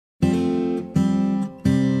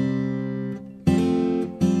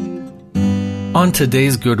On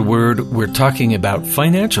today's Good Word, we're talking about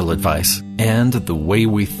financial advice and the way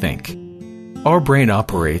we think. Our brain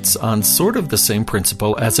operates on sort of the same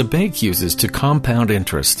principle as a bank uses to compound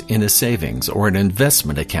interest in a savings or an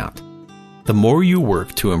investment account. The more you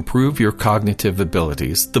work to improve your cognitive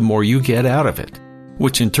abilities, the more you get out of it,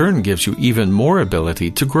 which in turn gives you even more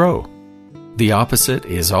ability to grow. The opposite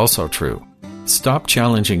is also true. Stop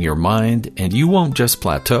challenging your mind and you won't just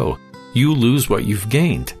plateau, you lose what you've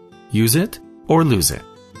gained. Use it or lose it.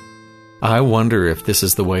 I wonder if this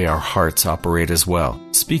is the way our hearts operate as well,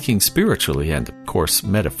 speaking spiritually and, of course,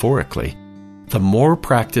 metaphorically. The more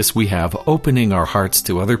practice we have opening our hearts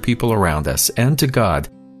to other people around us and to God,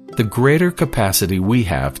 the greater capacity we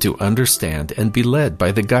have to understand and be led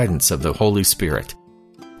by the guidance of the Holy Spirit.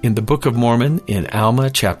 In the Book of Mormon, in Alma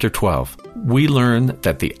chapter 12, we learn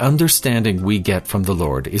that the understanding we get from the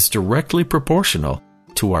Lord is directly proportional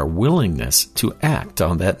to our willingness to act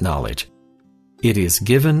on that knowledge. It is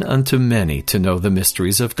given unto many to know the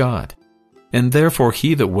mysteries of God, and therefore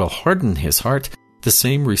he that will harden his heart, the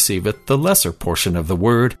same receiveth the lesser portion of the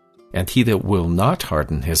word, and he that will not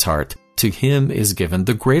harden his heart, to him is given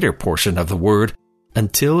the greater portion of the word,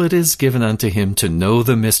 until it is given unto him to know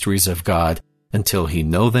the mysteries of God, until he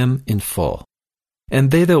know them in full. And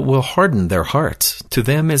they that will harden their hearts, to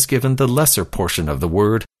them is given the lesser portion of the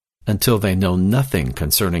word, until they know nothing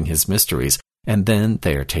concerning his mysteries, and then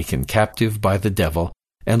they are taken captive by the devil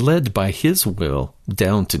and led by his will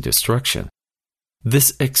down to destruction.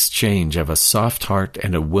 This exchange of a soft heart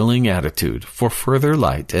and a willing attitude for further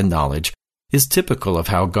light and knowledge is typical of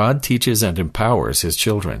how God teaches and empowers his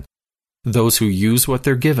children. Those who use what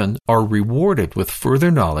they're given are rewarded with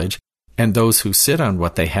further knowledge, and those who sit on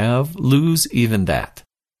what they have lose even that.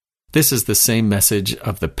 This is the same message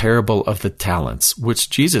of the parable of the talents,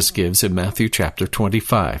 which Jesus gives in Matthew chapter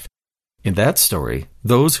 25. In that story,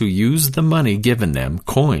 those who use the money given them,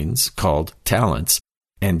 coins called talents,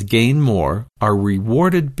 and gain more are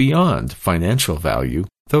rewarded beyond financial value.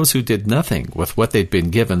 Those who did nothing with what they'd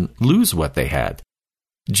been given lose what they had.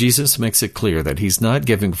 Jesus makes it clear that he's not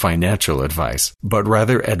giving financial advice, but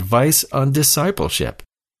rather advice on discipleship.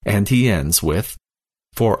 And he ends with,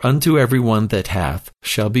 "For unto every one that hath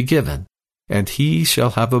shall be given, and he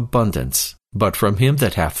shall have abundance. But from him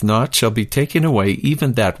that hath not shall be taken away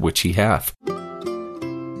even that which he hath."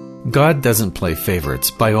 God doesn't play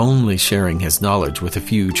favorites by only sharing his knowledge with a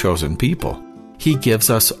few chosen people. He gives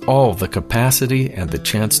us all the capacity and the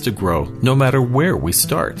chance to grow, no matter where we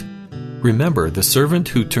start. Remember, the servant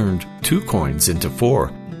who turned 2 coins into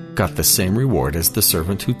 4 got the same reward as the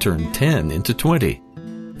servant who turned 10 into 20.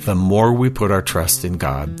 The more we put our trust in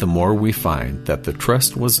God, the more we find that the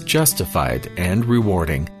trust was justified and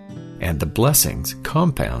rewarding, and the blessings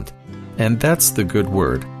compound. And that's the good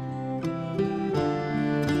word